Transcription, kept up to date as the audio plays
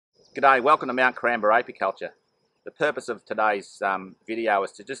G'day, welcome to Mt.Coramba Apiculture. The purpose of today's video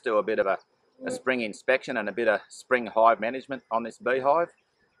is to just do a bit of a spring inspection and a bit of spring hive management on this beehive.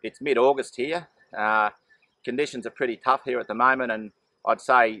 It's mid-August here. Conditions are pretty tough here at the moment, and I'd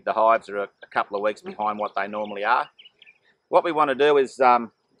say the hives are a couple of weeks behind what they normally are. What we want to do is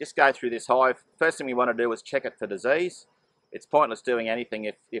just go through this hive. First thing we want to do is check it for disease. It's pointless doing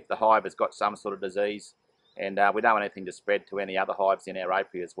anything if the hive has got some sort of disease, and we don't want anything to spread to any other hives in our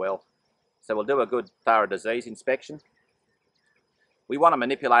apiary as well. So we'll do a good thorough disease inspection. We want to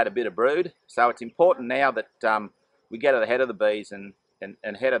manipulate a bit of brood, so it's important now that we get ahead of the bees and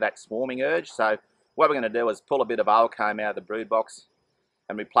ahead of that swarming urge. So what we're going to do is pull a bit of old comb out of the brood box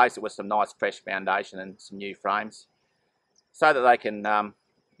and replace it with some nice fresh foundation and some new frames, so that they can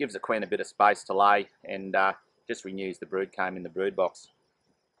gives the queen a bit of space to lay and just renews the brood comb in the brood box.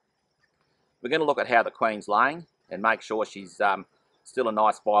 We're going to look at how the queen's laying and make sure she's still a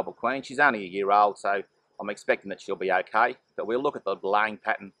nice viable queen. She's only a year old, so I'm expecting that she'll be okay, but we'll look at the laying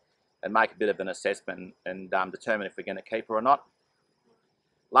pattern and make a bit of an assessment and determine if we're going to keep her or not.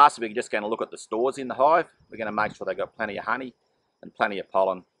 Lastly, we're just going to look at the stores in the hive. We're going to make sure they've got plenty of honey and plenty of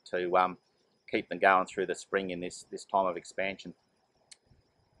pollen to keep them going through the spring in this time of expansion.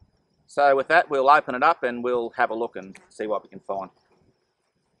 So with that, we'll open it up and we'll have a look and see what we can find.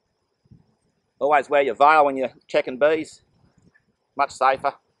 Always wear your veil when you're checking bees. Much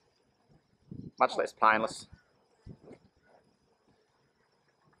safer, much less painless.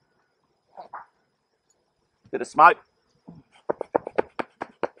 Bit of smoke.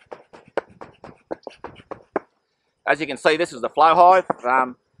 As you can see, this is the flow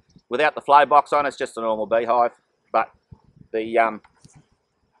hive. Without the flow box on, it's just a normal beehive, but the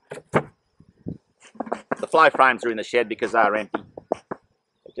flow frames are in the shed because they're empty.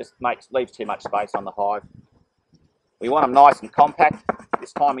 It just leaves too much space on the hive. We want them nice and compact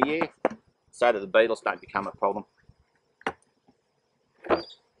this time of year so that the beetles don't become a problem.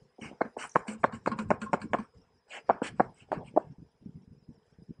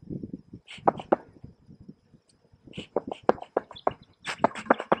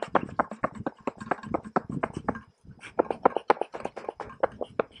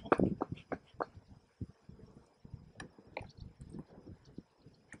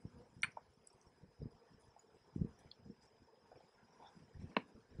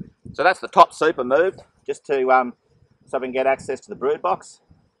 So that's the top super moved, just to so we can get access to the brood box.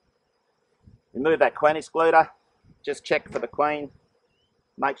 Remove that queen excluder, just check for the queen,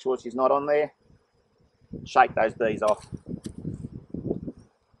 make sure she's not on there, shake those bees off.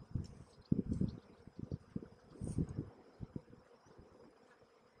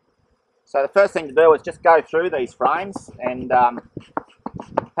 So the first thing to do is just go through these frames and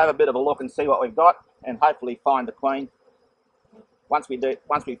have a bit of a look and see what we've got, and hopefully find the queen. Once we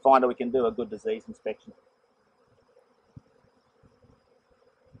find her, we can do a good disease inspection.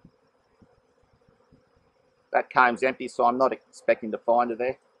 That comb's empty, so I'm not expecting to find her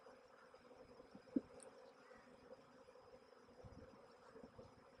there.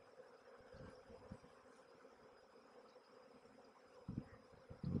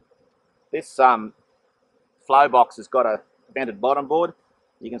 This flow box has got a vented bottom board.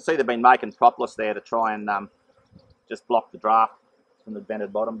 You can see they've been making propolis there to try and just block the draft from the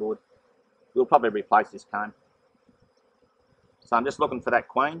vented bottom board. We'll probably replace this comb. So I'm just looking for that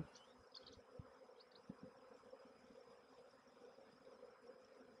queen.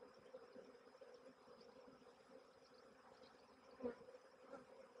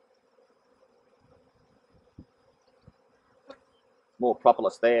 More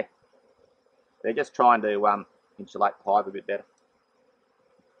propolis there. They're just trying to insulate the hive a bit better.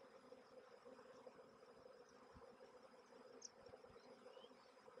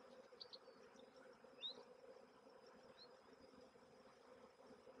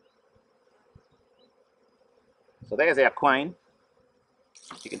 So there's our queen.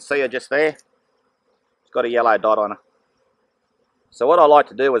 You can see her just there. She's got a yellow dot on her. So what I like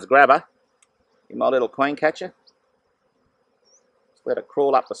to do is grab her in my little queen catcher. Just let her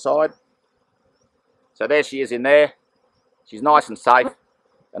crawl up the side. So there she is in there. She's nice and safe,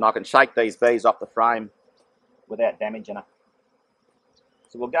 and I can shake these bees off the frame without damaging her.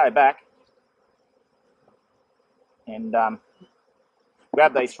 So we'll go back and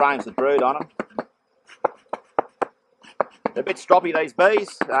grab these frames with brood on them. They're a bit stroppy, these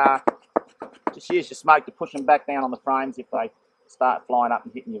bees. Just use your smoke to push them back down on the frames if they start flying up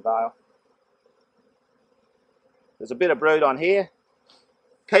and hitting your veil. There's a bit of brood on here.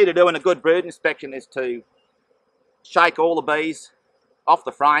 Key to doing a good brood inspection is to shake all the bees off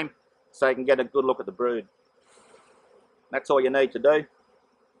the frame so you can get a good look at the brood. That's all you need to do.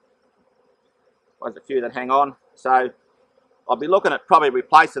 There's a few that hang on. So I'll be looking at probably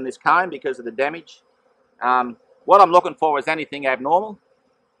replacing this comb because of the damage. What I'm looking for is anything abnormal.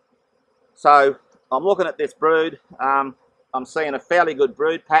 So I'm looking at this brood. I'm seeing a fairly good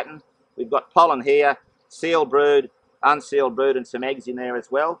brood pattern. We've got pollen here, sealed brood, unsealed brood, and some eggs in there as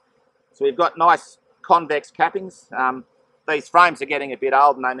well. So we've got nice convex cappings. These frames are getting a bit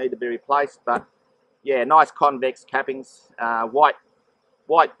old and they need to be replaced, but yeah, nice convex cappings,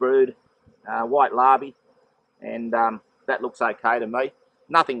 white brood, white larvae, and that looks okay to me.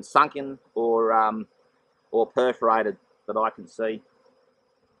 Nothing sunken or perforated that I can see.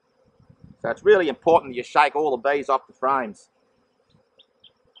 So it's really important you shake all the bees off the frames.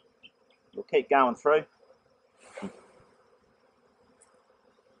 We'll keep going through.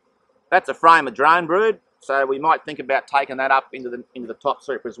 That's a frame of drone brood, so we might think about taking that up into the top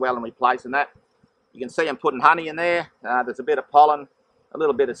super as well and replacing that. You can see I'm putting honey in there. There's a bit of pollen, a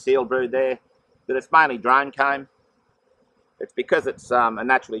little bit of sealed brood there, but it's mainly drone comb. It's because it's a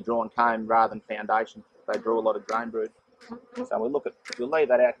naturally drawn comb rather than foundation. They draw a lot of drone brood. So we'll leave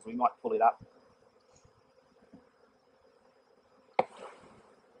that out because we might pull it up.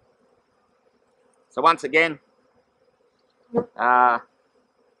 So once again,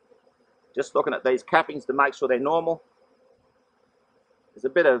 just looking at these cappings to make sure they're normal. There's a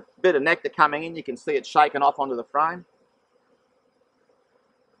bit of nectar coming in. You can see it shaking off onto the frame.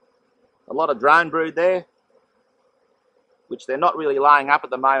 A lot of drone brood there, which they're not really laying up at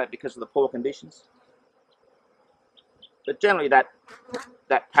the moment because of the poor conditions. But generally that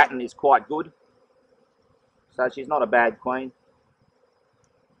pattern is quite good. So she's not a bad queen.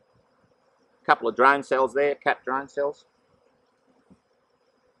 A couple of drone cells there, capped drone cells.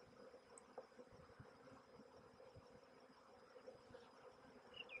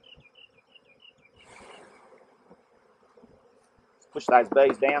 Push those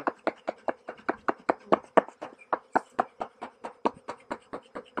bees down.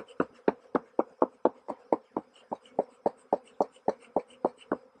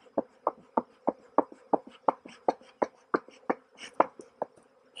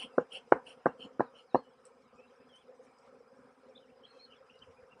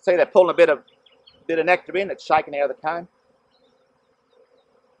 See, they're pulling a bit of nectar in. It's shaking out of the comb.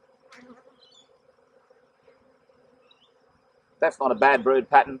 That's not a bad brood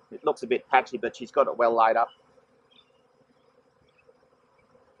pattern. It looks a bit patchy, but she's got it well laid up.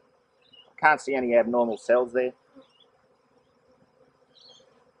 Can't see any abnormal cells there.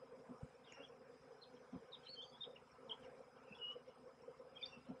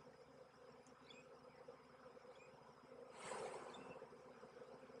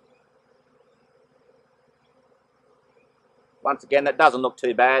 Once again, that doesn't look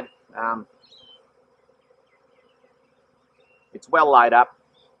too bad. It's well laid up,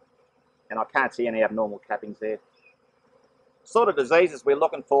 and I can't see any abnormal cappings there. Sort of diseases we're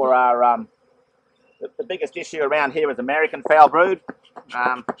looking for are, the biggest issue around here is American foul brood,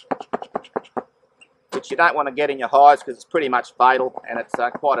 which you don't want to get in your hives because it's pretty much fatal, and it's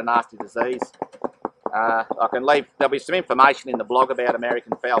quite a nasty disease. There'll be some information in the blog about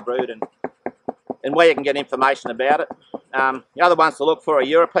American foul brood and where you can get information about it. The other ones to look for are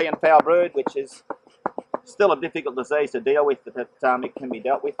European foul brood, which is still a difficult disease to deal with, but it can be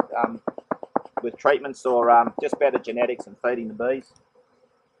dealt with treatments or just better genetics and feeding the bees.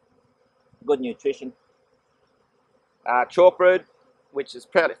 Good nutrition. Chalk brood, which is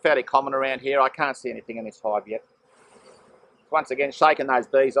fairly common around here. I can't see anything in this hive yet. Once again, shaking those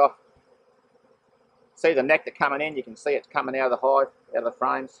bees off. See the nectar coming in. You can see it's coming out of the hive, out of the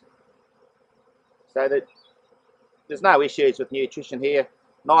frames. So that there's no issues with nutrition here.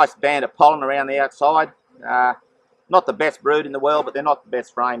 Nice band of pollen around the outside. Not the best brood in the world, but they're not the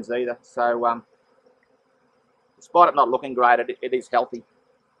best frames either. So despite it not looking great, it is healthy.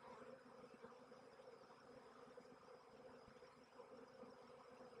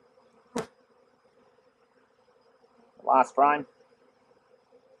 The last frame.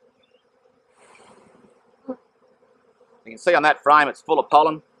 You can see on that frame it's full of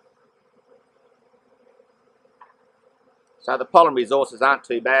pollen. So the pollen resources aren't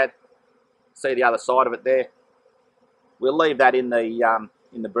too bad. See the other side of it there. We'll leave that in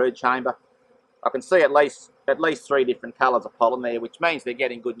the brood chamber. I can see at least 3 different colours of pollen there, which means they're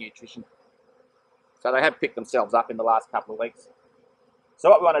getting good nutrition. So they have picked themselves up in the last couple of weeks.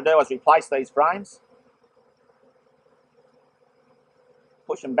 So what we want to do is replace these frames.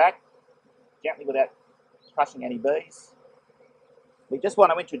 Push them back gently without crushing any bees. We just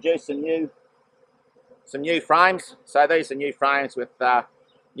want to introduce some new frames. So these are new frames with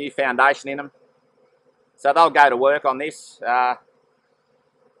new foundation in them. So they'll go to work on this.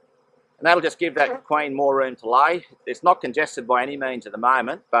 And that'll just give that queen more room to lay. It's not congested by any means at the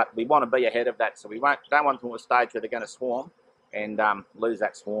moment, but we want to be ahead of that, so we don't want them to a stage where they're going to swarm and lose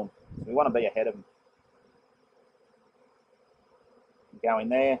that swarm. We want to be ahead of them. Go in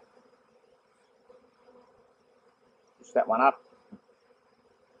there, push that one up,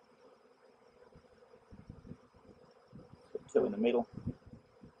 put two in the middle,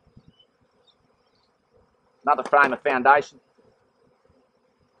 another frame of foundation.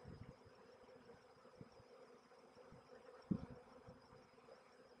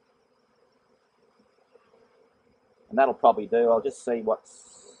 And that'll probably do. I'll just see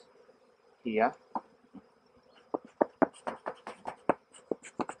what's here.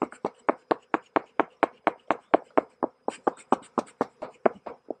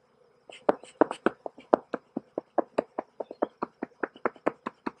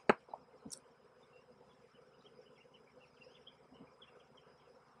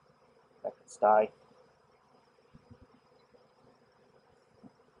 That could stay.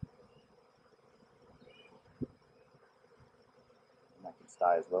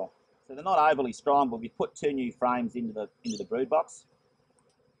 Stay as well. So they're not overly strong, but we've put two new frames into the brood box.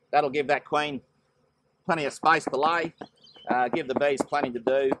 That'll give that queen plenty of space to lay, give the bees plenty to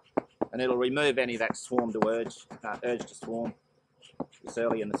do, and it'll remove any of that swarm to urge to swarm this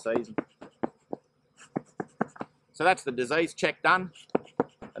early in the season. So that's the disease check done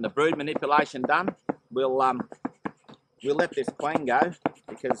and the brood manipulation done. We'll let this queen go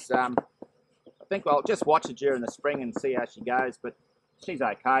because I think I'll just watch her during the spring and see how she goes, but she's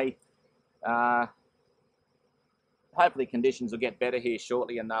okay. Hopefully conditions will get better here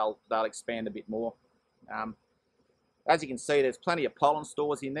shortly and they'll expand a bit more. As you can see, there's plenty of pollen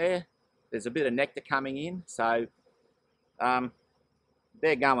stores in there. There's a bit of nectar coming in, so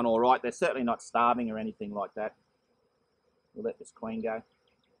they're going all right. They're certainly not starving or anything like that. We'll let this queen go.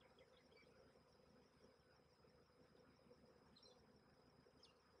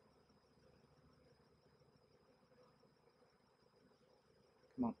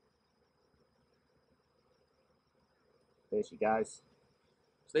 Come on. There she goes.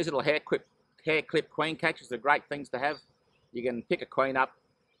 So these little hair clip queen catchers are great things to have. You can pick a queen up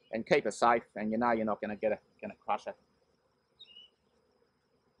and keep her safe, and you know you're not going to crush her.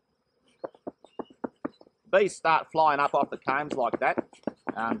 Bees start flying up off the combs like that.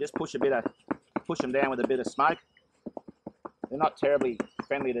 Just push them down with a bit of smoke. They're not terribly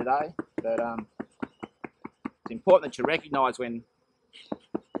friendly today, but it's important that you recognise when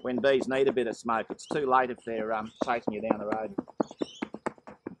bees need a bit of smoke. It's too late if they're chasing you down the road.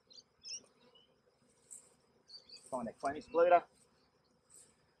 Find that queen excluder.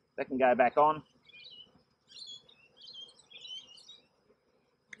 That can go back on.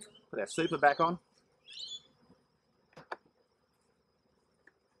 Put our super back on.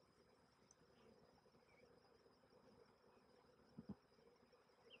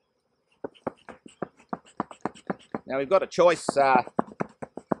 Now we've got a choice of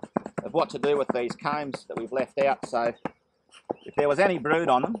what to do with these combs that we've left out. So if there was any brood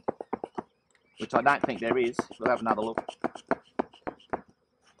on them, which I don't think there is, we'll have another look.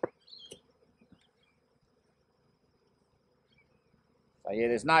 So yeah,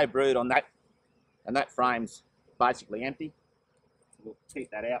 there's no brood on that, and that frame's basically empty. We'll keep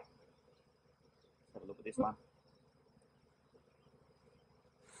that out. Let's have a look at this one.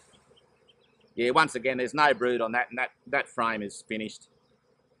 Yeah, once again, there's no brood on that, and that frame is finished.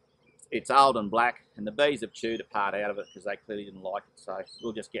 It's old and black, and the bees have chewed a part out of it because they clearly didn't like it, so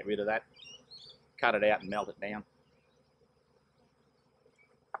we'll just get rid of that, cut it out and melt it down.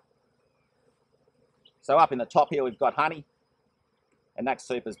 So up in the top here we've got honey, and that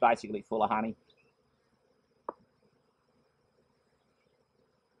super's basically full of honey.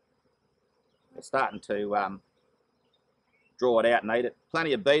 They're starting to draw it out and eat it.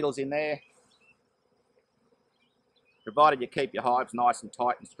 Plenty of beetles in there. Provided you keep your hives nice and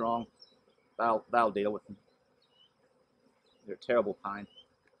tight and strong, they'll deal with them. They're a terrible pain.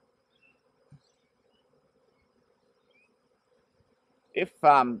 If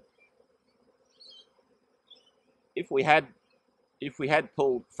we had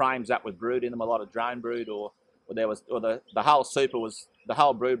pulled frames up with brood in them, a lot of drone brood, or the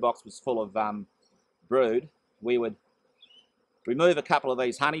whole brood box was full of brood, we would remove a couple of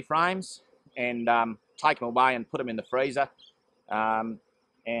these honey frames and take them away and put them in the freezer,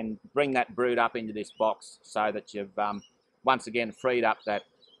 and bring that brood up into this box so that you've once again freed up that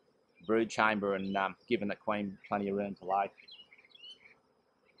brood chamber and given the queen plenty of room to lay.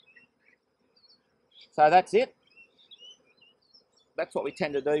 So that's it. That's what we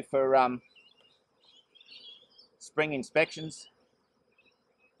tend to do for spring inspections.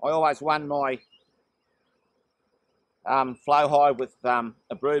 I always run my flow hive with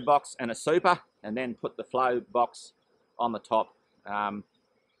a brood box and a super, and then put the flow box on the top.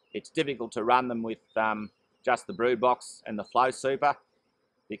 It's difficult to run them with just the brood box and the flow super,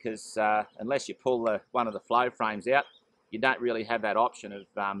 because unless you pull one of the flow frames out, you don't really have that option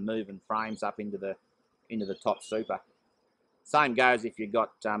of moving frames up into the top super. Same goes if you've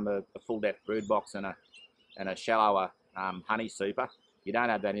got a full depth brood box and a shallower honey super. You don't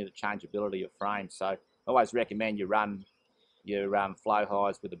have that interchangeability of frames, so I always recommend you run your flow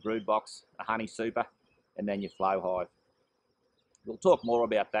hives with a brood box, a honey super, and then your flow hive. We'll talk more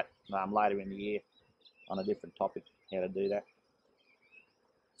about that later in the year on a different topic, how to do that.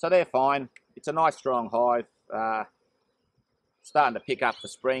 So they're fine. It's a nice strong hive. Starting to pick up for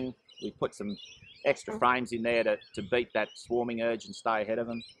spring. We put some extra frames in there to beat that swarming urge and stay ahead of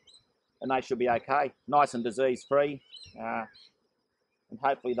them. And they should be okay. Nice and disease free. And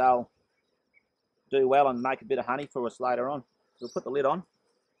hopefully they'll do well and make a bit of honey for us later on. We'll put the lid on.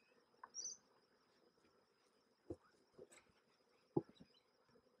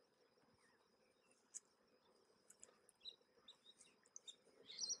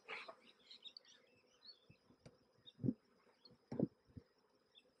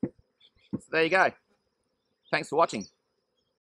 So there you go. Thanks for watching.